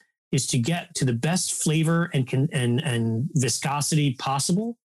sauce is to get to the best flavor and viscosity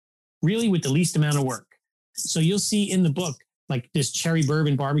possible, really with the least amount of work. So you'll see in the book, like this cherry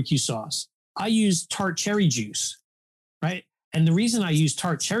bourbon barbecue sauce, I use tart cherry juice, right? And the reason I use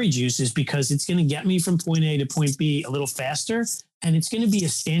tart cherry juice is because it's going to get me from point A to point B a little faster. And it's going to be a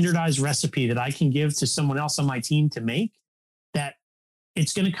standardized recipe that I can give to someone else on my team to make, that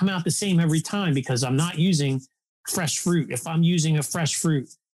it's going to come out the same every time, because I'm not using fresh fruit. If I'm using a fresh fruit,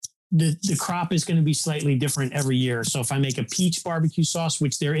 the crop is going to be slightly different every year. So if I make a peach barbecue sauce,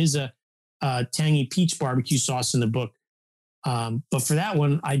 which there is a tangy peach barbecue sauce in the book, but for that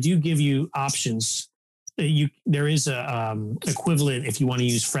one, I do give you options. There is a equivalent if you want to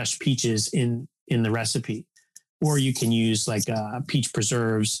use fresh peaches in the recipe, or you can use like peach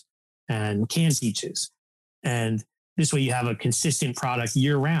preserves and canned peaches. And This way you have a consistent product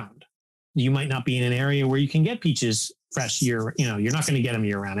year round. You might not be in an area where you can get peaches fresh year, you're not going to get them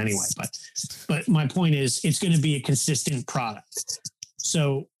year round anyway. But my point is it's going to be a consistent product.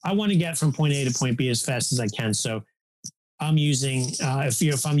 So I want to get from point A to point B as fast as I can. So I'm using,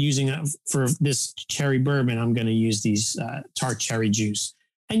 if I'm using for this cherry bourbon, I'm going to use these tart cherry juice.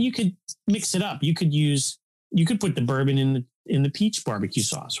 And you could mix it up. You could put the bourbon in the peach barbecue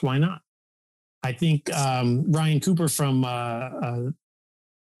sauce. Why not? I think Ryan Cooper from the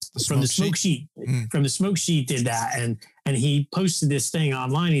Smoke Sheet did that, and he posted this thing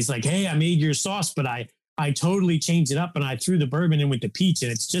online. He's like, "Hey, I made your sauce, but I totally changed it up and I threw the bourbon in with the peach,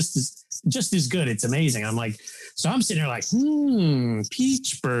 and it's just as good. It's amazing." I'm like, so I'm sitting there like,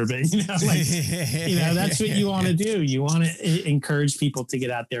 peach bourbon, that's what you want to do. You want to encourage people to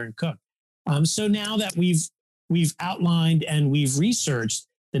get out there and cook. So now that we've outlined and we've researched,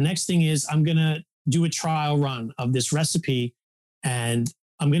 the next thing is I'm going to do a trial run of this recipe, and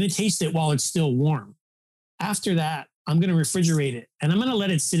I'm going to taste it while it's still warm. After that, I'm going to refrigerate it, and I'm going to let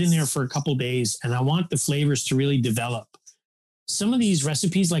it sit in there for a couple days, and I want the flavors to really develop. Some of these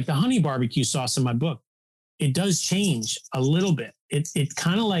recipes, like the honey barbecue sauce in my book, it does change a little bit. It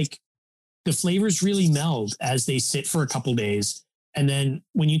kind of like the flavors really meld as they sit for a couple days. And then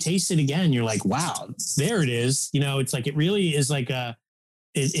when you taste it again, you're like, wow, there it is. It's like, it really is like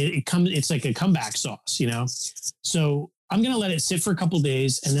it's like a comeback sauce, So I'm going to let it sit for a couple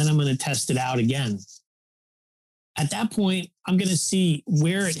days, and then I'm going to test it out again. At that point, I'm going to see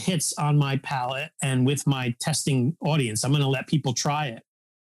where it hits on my palate, and with my testing audience, I'm going to let people try it.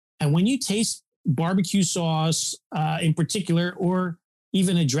 And when you taste barbecue sauce in particular, or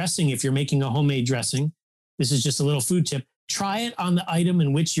even a dressing, if you're making a homemade dressing, this is just a little food tip, try it on the item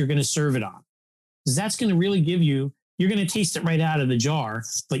in which you're going to serve it on. Because that's going to really give you, you're going to taste it right out of the jar,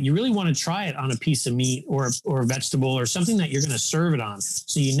 but you really want to try it on a piece of meat or a vegetable or something that you're going to serve it on,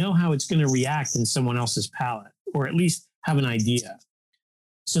 so you know how it's going to react in someone else's palate, or at least have an idea.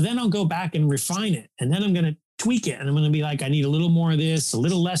 So then I'll go back and refine it, and then I'm going to tweak it, and I'm going to be like, I need a little more of this, a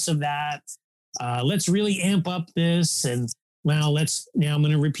little less of that. Let's really amp up this, and now I'm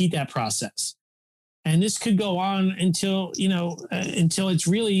going to repeat that process. And this could go on until it's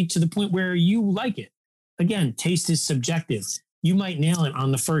really to the point where you like it. Again, taste is subjective. You might nail it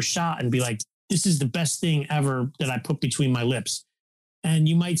on the first shot and be like, this is the best thing ever that I put between my lips. And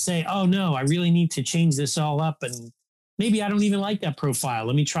you might say, oh no, I really need to change this all up. And maybe I don't even like that profile.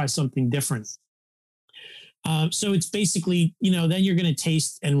 Let me try something different. So it's basically, then you're going to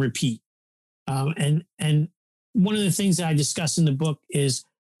taste and repeat. And one of the things that I discuss in the book is,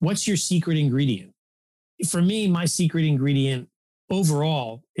 what's your secret ingredient? For me, my secret ingredient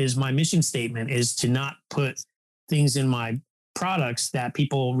overall is, my mission statement is to not put things in my products that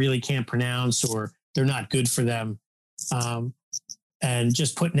people really can't pronounce or they're not good for them, and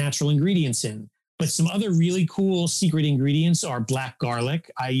just put natural ingredients in. But some other really cool secret ingredients are black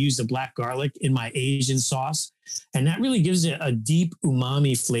garlic. I use the black garlic in my Asian sauce, and that really gives it a deep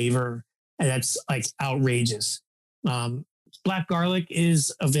umami flavor, and that's like outrageous. Black garlic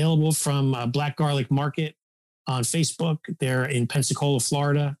is available from Black Garlic Market on Facebook. They're in Pensacola,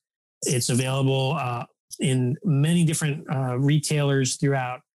 Florida. It's available in many different retailers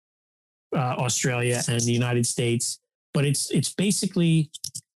throughout Australia and the United States. But it's basically,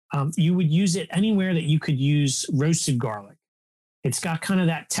 you would use it anywhere that you could use roasted garlic. It's got kind of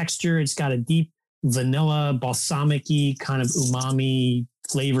that texture. It's got a deep vanilla, balsamic-y kind of umami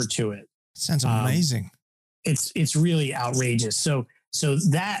flavor to it. Sounds amazing. It's really outrageous. So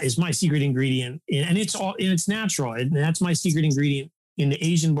that is my secret ingredient, and it's natural, and that's my secret ingredient in the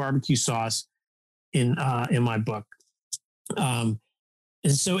Asian barbecue sauce in my book. And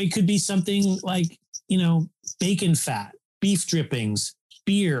so it could be something like, bacon fat, beef drippings,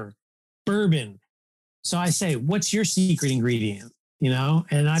 beer, bourbon. So I say, what's your secret ingredient?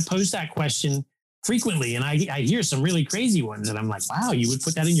 And I pose that question frequently, and I hear some really crazy ones, and I'm like, wow, you would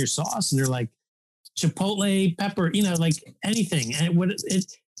put that in your sauce? And they're like, chipotle pepper, like anything, and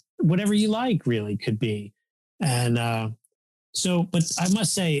whatever you like really could be. And but I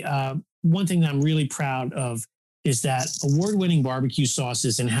must say, one thing that I'm really proud of is that award-winning barbecue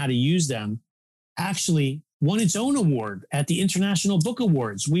sauces and how to use them actually won its own award at the International Book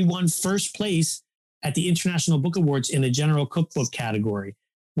Awards. We won first place at the International Book Awards in the general cookbook category.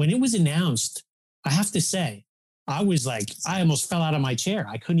 When it was announced, I have to say, I was like, I almost fell out of my chair.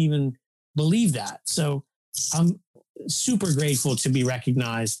 I couldn't even believe that. So I'm super grateful to be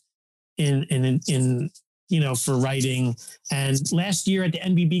recognized in for writing. And last year at the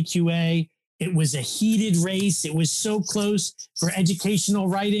NBBQA, it was a heated race. It was so close for educational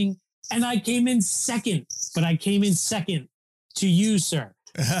writing. And I came in second, but I came in second to you, sir,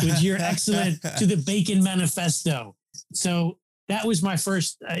 with your excellent to the Bacon Manifesto. So that was my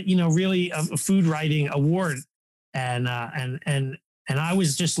first, really a food writing award. And I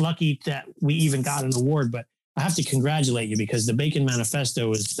was just lucky that we even got an award, but I have to congratulate you because the Bacon Manifesto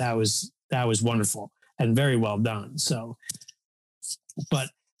was wonderful and very well done. So, but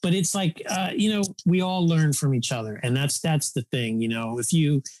it's like, we all learn from each other, and that's the thing.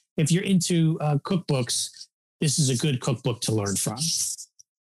 If you're into cookbooks, this is a good cookbook to learn from.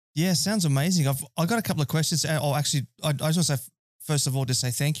 Yeah, sounds amazing. I've got a couple of questions. Oh, actually, I just want to say, first of all, to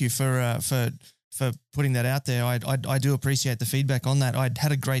say thank you for putting that out there. I do appreciate the feedback on that. I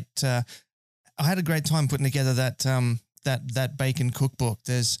had a great time putting together that bacon cookbook.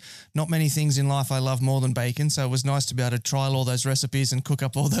 There's not many things in life I love more than bacon, so it was nice to be able to trial all those recipes and cook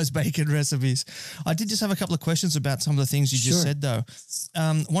up all those bacon recipes. I did just have a couple of questions about some of the things you just said, though.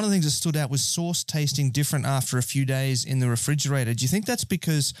 One of the things that stood out was sauce tasting different after a few days in the refrigerator. Do you think that's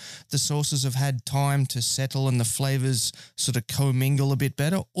because the sauces have had time to settle and the flavors sort of commingle a bit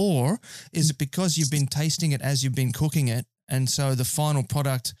better, or is it because you've been tasting it as you've been cooking it, and so the final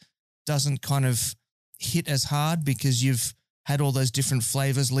product doesn't kind of hit as hard because you've had all those different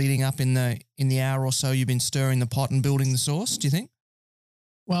flavors leading up in the hour or so you've been stirring the pot and building the sauce, do you think?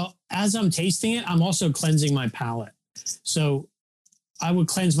 Well, as I'm tasting it, I'm also cleansing my palate. So I would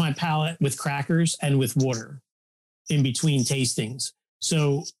cleanse my palate with crackers and with water in between tastings.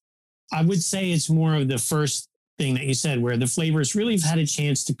 So I would say it's more of the first thing that you said, where the flavors really have had a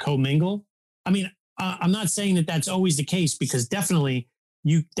chance to commingle. I mean, I'm not saying that that's always the case, because definitely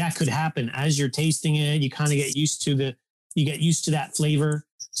that could happen as you're tasting it. You kind of get used to that flavor.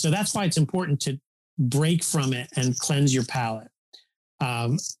 So that's why it's important to break from it and cleanse your palate.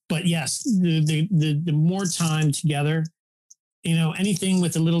 But yes, the more time together, anything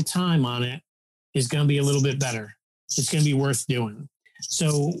with a little time on it is going to be a little bit better. It's going to be worth doing.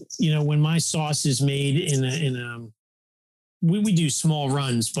 So, when my sauce is made we do small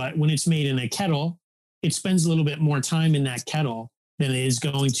runs, but when it's made in a kettle, it spends a little bit more time in that kettle than it is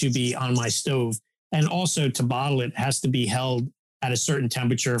going to be on my stove. And also, to bottle it has to be held at a certain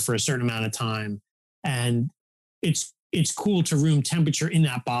temperature for a certain amount of time. And it's cool to room temperature in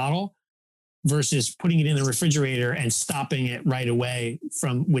that bottle versus putting it in the refrigerator and stopping it right away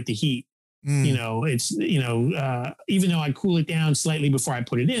with the heat. Even though I cool it down slightly before I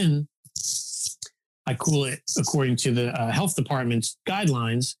put it in, I cool it according to the health department's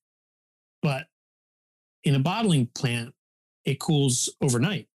guidelines. But in a bottling plant, it cools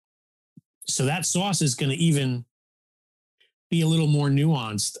overnight. So that sauce is going to even be a little more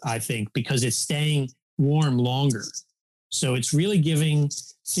nuanced, I think, because it's staying warm longer. So it's really giving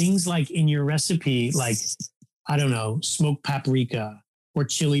things like in your recipe, like, I don't know, smoked paprika or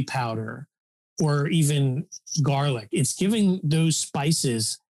chili powder or even garlic. It's giving those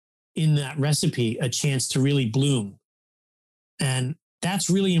spices in that recipe a chance to really bloom. And that's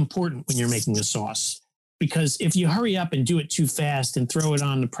really important when you're making a sauce. Because if you hurry up and do it too fast and throw it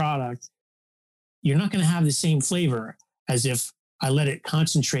on the product, you're not going to have the same flavor as if I let it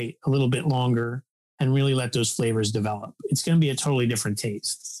concentrate a little bit longer and really let those flavors develop. It's going to be a totally different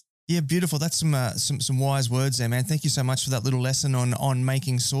taste. Yeah, beautiful. That's some wise words there, man. Thank you so much for that little lesson on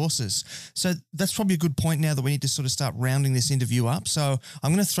making sauces. So that's probably a good point now that we need to sort of start rounding this interview up. So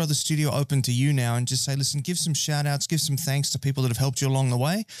I'm going to throw the studio open to you now and just say, listen, give some shout outs, give some thanks to people that have helped you along the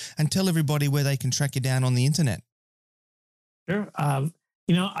way, and tell everybody where they can track you down on the internet. Sure. I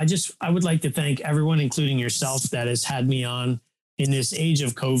would like to thank everyone, including yourself, that has had me on in this age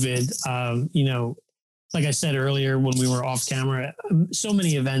of COVID. Like I said earlier, when we were off camera, so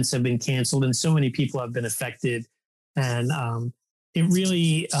many events have been canceled and so many people have been affected. And it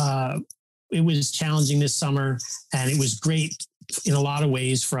really, it was challenging this summer, and it was great in a lot of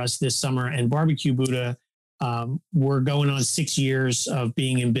ways for us this summer. And BBQ Buddha, we're going on 6 years of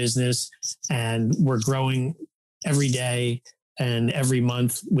being in business, and we're growing every day and every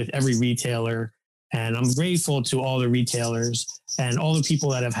month with every retailer. And I'm grateful to all the retailers and all the people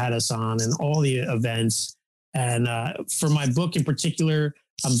that have had us on and all the events. And for my book in particular,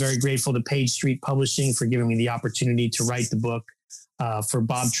 I'm very grateful to Page Street Publishing for giving me the opportunity to write the book, for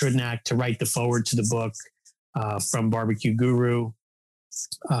Bob Trudnak to write the forward to the book from Barbecue Guru,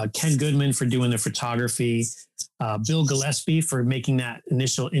 Ken Goodman for doing the photography, Bill Gillespie for making that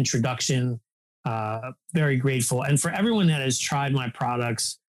initial introduction. Very grateful. And for everyone that has tried my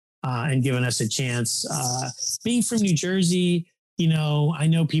products, and given us a chance. Being from New Jersey, I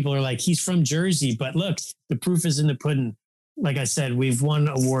know people are like, he's from Jersey, but look, the proof is in the pudding. Like I said, we've won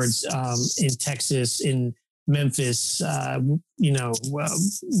awards in Texas, in Memphis,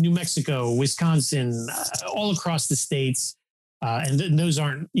 New Mexico, Wisconsin, all across the states. And those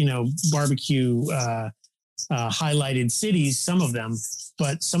aren't, barbecue highlighted cities, some of them,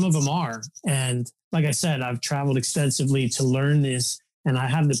 but some of them are. And like I said, I've traveled extensively to learn this, and I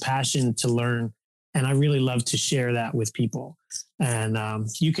have the passion to learn. And I really love to share that with people. And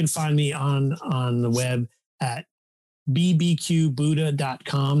you can find me on the web at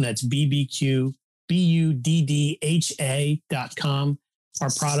bbqbuddha.com. That's BBQ, BUDDHA.com. Our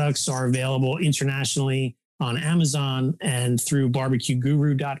products are available internationally on Amazon and through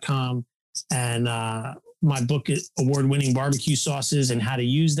barbecueguru.com. And my book is Award-Winning Barbecue Sauces and How to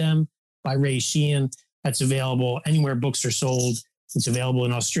Use Them by Sheehan. That's available anywhere books are sold. It's available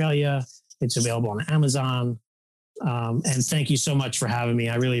in Australia. It's available on Amazon. And thank you so much for having me.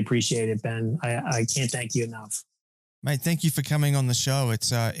 I really appreciate it, Ben. I can't thank you enough. Mate, thank you for coming on the show.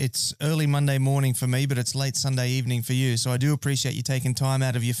 It's early Monday morning for me, but it's late Sunday evening for you. So I do appreciate you taking time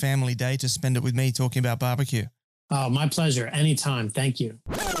out of your family day to spend it with me talking about barbecue. Oh, my pleasure. Anytime. Thank you.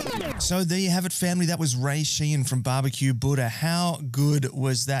 So there you have it, family. That was Sheehan from BBQ Buddha. How good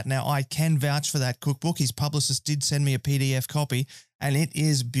was that? Now, I can vouch for that cookbook. His publicist did send me a PDF copy, and it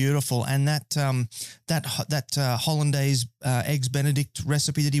is beautiful. And that Hollandaise Eggs Benedict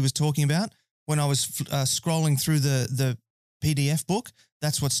recipe that he was talking about, when I was scrolling through the PDF book,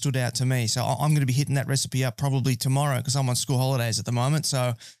 that's what stood out to me. So I'm going to be hitting that recipe up probably tomorrow because I'm on school holidays at the moment.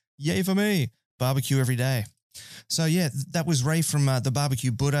 So yay for me. Barbecue every day. So yeah, that was Ray from the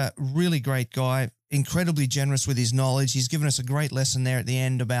BBQ Buddha. Really great guy, incredibly generous with his knowledge. He's given us a great lesson there at the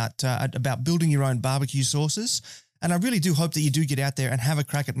end about building your own barbecue sauces. And I really do hope that you do get out there and have a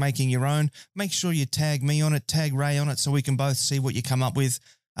crack at making your own. Make sure you tag me on it, tag Ray on it, so we can both see what you come up with.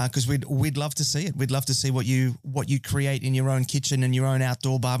 Because we'd love to see it. We'd love to see what you create in your own kitchen and your own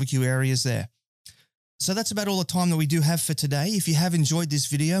outdoor barbecue areas there. So that's about all the time that we do have for today. If you have enjoyed this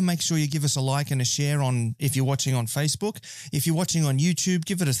video, make sure you give us a like and a share if you're watching on Facebook. If you're watching on YouTube,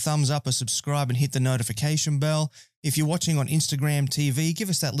 give it a thumbs up, a subscribe, and hit the notification bell. If you're watching on Instagram TV, give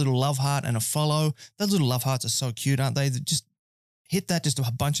us that little love heart and a follow. Those little love hearts are so cute, aren't they? Just hit that just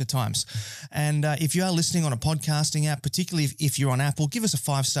a bunch of times. And if you are listening on a podcasting app, particularly if you're on Apple, give us a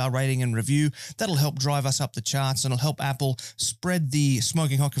 5-star rating and review. That'll help drive us up the charts, and it'll help Apple spread the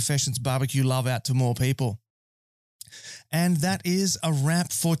Smoking Hot Confessions barbecue love out to more people. And that is a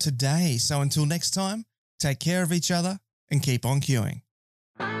wrap for today. So until next time, take care of each other and keep on queuing.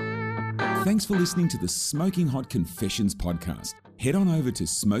 Thanks for listening to the Smoking Hot Confessions podcast. Head on over to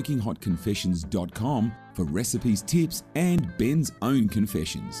smokinghotconfessions.com for recipes, tips, and Ben's own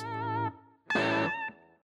confessions.